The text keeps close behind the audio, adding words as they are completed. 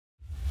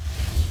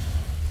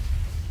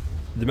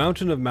The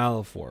Mountain of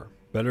Malefor,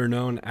 better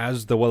known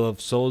as the Well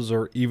of Souls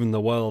or even the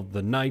Well of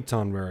the Night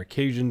on rare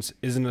occasions,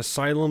 is an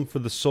asylum for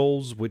the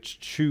souls which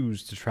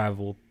choose to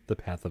travel the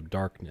path of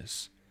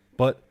darkness.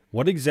 But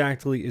what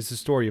exactly is the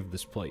story of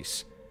this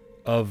place,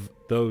 of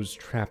those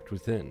trapped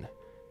within?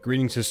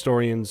 Greetings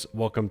historians,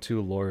 welcome to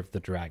Lore of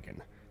the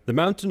Dragon. The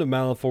Mountain of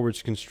Malefor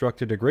was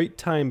constructed a great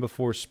time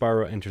before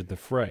Spyro entered the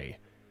fray.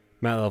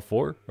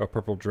 Malefor, a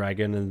purple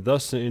dragon and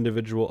thus an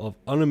individual of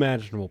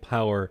unimaginable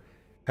power,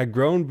 had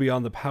grown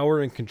beyond the power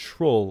and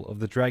control of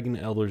the dragon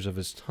elders of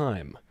his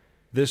time.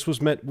 This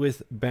was met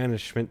with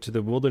banishment to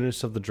the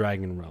wilderness of the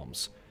Dragon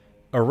Realms.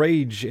 A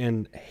rage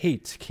and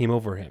hate came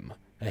over him,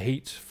 a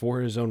hate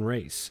for his own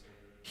race.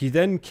 He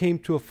then came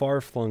to a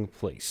far-flung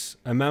place,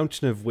 a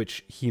mountain of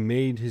which he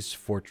made his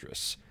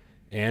fortress,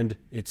 and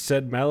it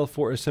said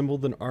Malefor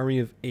assembled an army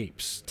of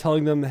apes,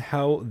 telling them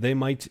how they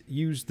might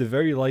use the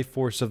very life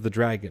force of the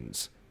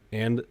dragons,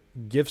 and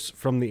gifts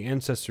from the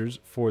ancestors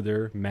for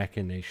their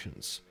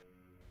machinations.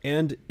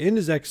 And in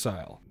his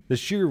exile, the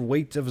sheer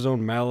weight of his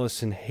own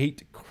malice and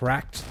hate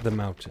cracked the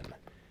mountain.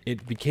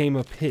 It became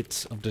a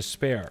pit of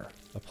despair,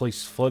 a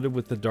place flooded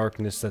with the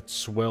darkness that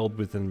swelled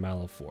within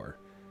Malefor,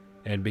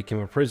 and became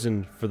a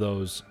prison for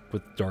those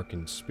with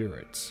darkened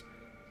spirits.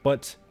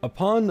 But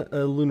upon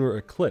a lunar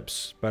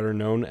eclipse, better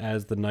known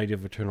as the Night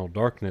of Eternal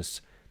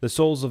Darkness, the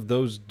souls of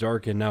those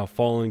dark and now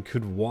fallen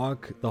could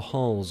walk the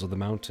halls of the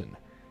mountain,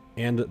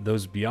 and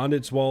those beyond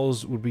its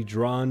walls would be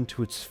drawn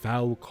to its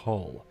foul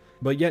call.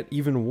 But yet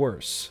even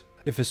worse,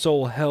 if a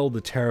soul held a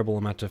terrible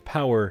amount of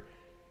power,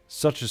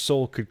 such a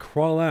soul could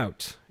crawl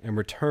out and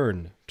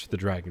return to the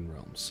Dragon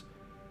Realms.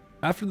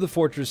 After the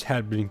fortress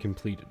had been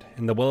completed,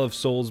 and the Well of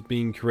Souls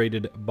being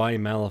created by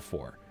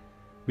Malefor,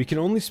 we can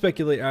only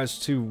speculate as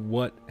to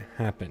what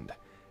happened.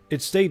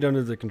 It stayed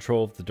under the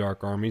control of the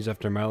Dark Armies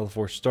after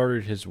Malefor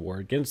started his war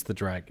against the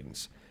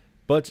dragons,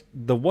 but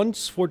the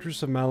once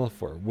fortress of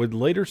Malefor would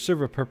later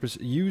serve a purpose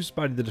used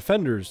by the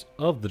defenders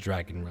of the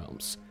Dragon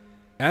Realms.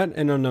 At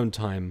an unknown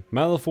time,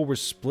 Malefor was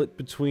split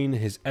between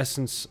his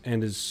essence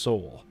and his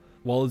soul.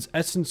 While his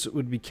essence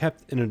would be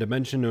kept in a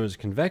dimension known as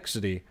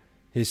convexity,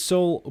 his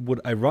soul would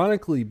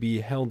ironically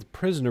be held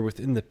prisoner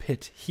within the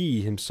pit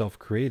he himself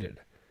created.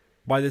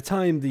 By the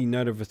time the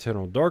Night of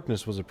Eternal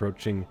Darkness was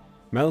approaching,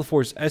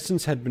 Malefor's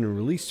essence had been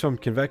released from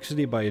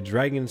convexity by a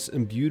dragon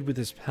imbued with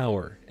his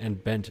power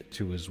and bent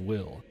to his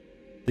will.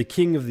 The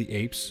king of the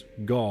apes,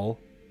 Gaul,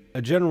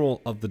 a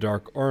general of the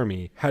Dark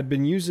Army, had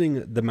been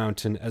using the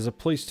mountain as a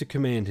place to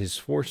command his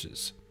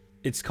forces.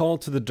 Its call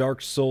to the dark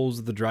souls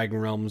of the Dragon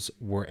Realms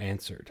were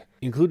answered,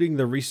 including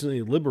the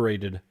recently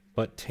liberated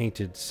but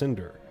tainted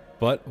Cinder.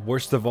 But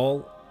worst of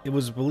all, it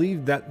was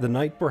believed that the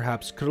night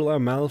perhaps could allow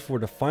Malefor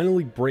to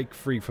finally break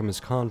free from his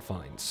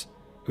confines.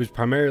 It was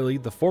primarily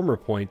the former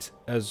point,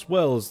 as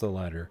well as the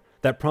latter,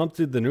 that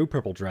prompted the new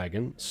purple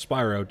dragon,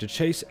 Spyro, to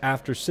chase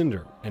after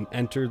Cinder and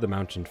enter the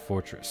mountain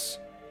fortress.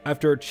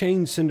 After a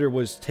chained Cinder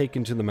was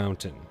taken to the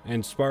mountain,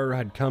 and Spyro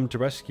had come to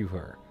rescue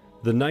her,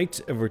 the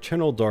Night of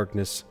Eternal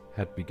Darkness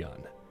had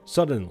begun.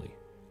 Suddenly,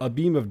 a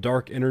beam of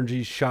dark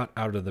energy shot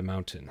out of the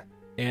mountain,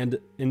 and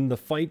in the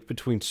fight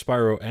between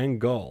Spyro and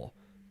Gaul,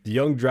 the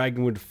young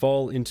dragon would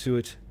fall into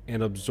it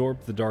and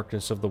absorb the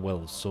darkness of the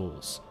Well of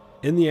Souls.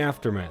 In the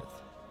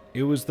aftermath,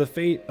 it was the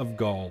fate of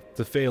Gaul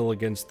to fail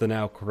against the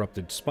now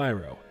corrupted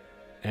Spyro,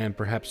 and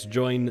perhaps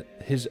join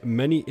his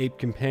many ape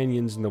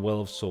companions in the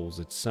Well of Souls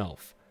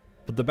itself.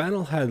 But the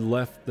battle had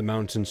left the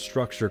mountain's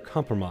structure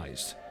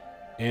compromised,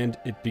 and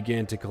it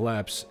began to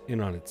collapse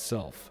in on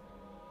itself.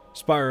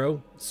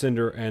 Spyro,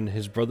 Cinder, and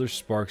his brother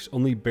Sparx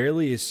only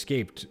barely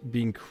escaped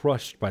being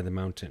crushed by the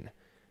mountain.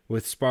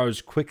 With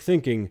Spyro's quick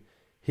thinking,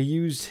 he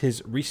used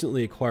his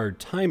recently acquired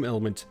time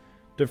element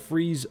to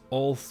freeze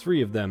all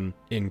three of them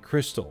in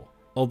crystal,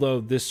 although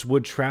this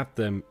would trap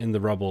them in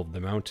the rubble of the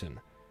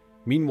mountain.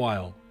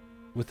 Meanwhile,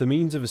 with the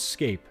means of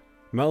escape,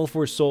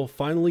 Malefor's soul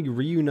finally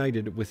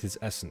reunited with his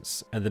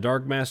essence, and the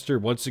Dark Master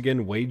once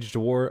again waged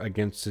war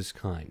against his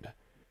kind.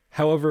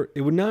 However,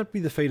 it would not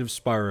be the fate of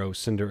Spyro,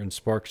 Cinder, and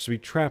Sparx to be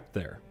trapped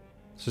there,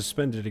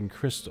 suspended in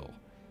crystal.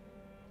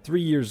 3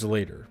 years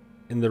later,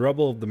 in the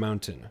rubble of the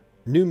mountain,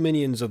 new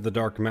minions of the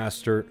Dark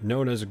Master,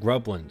 known as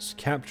Grublins,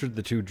 captured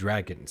the two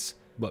dragons,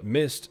 but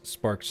missed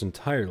Sparx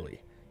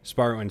entirely.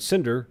 Spyro and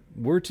Cinder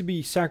were to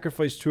be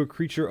sacrificed to a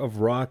creature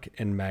of rock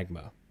and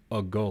magma,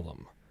 a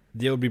golem.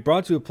 They would be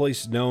brought to a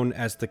place known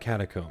as the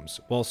Catacombs,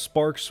 while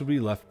Sparx would be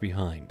left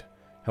behind.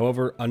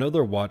 However,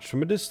 another watched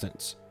from a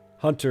distance,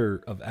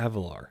 Hunter of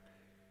Avalar.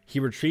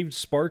 He retrieved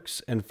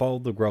Sparx and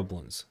followed the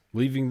Grublins,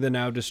 leaving the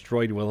now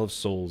destroyed Well of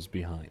Souls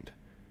behind.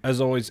 As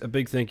always, a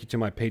big thank you to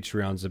my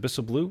Patreons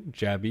Abyssal Blue,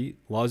 Jabby,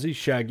 Lozzie,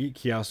 Shaggy,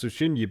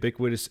 Kiasushin,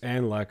 Ubiquitous,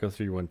 and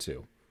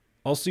Lacko312.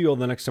 I'll see you all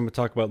the next time we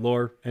talk about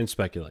lore and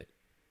speculate.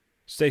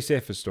 Stay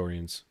safe,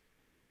 historians.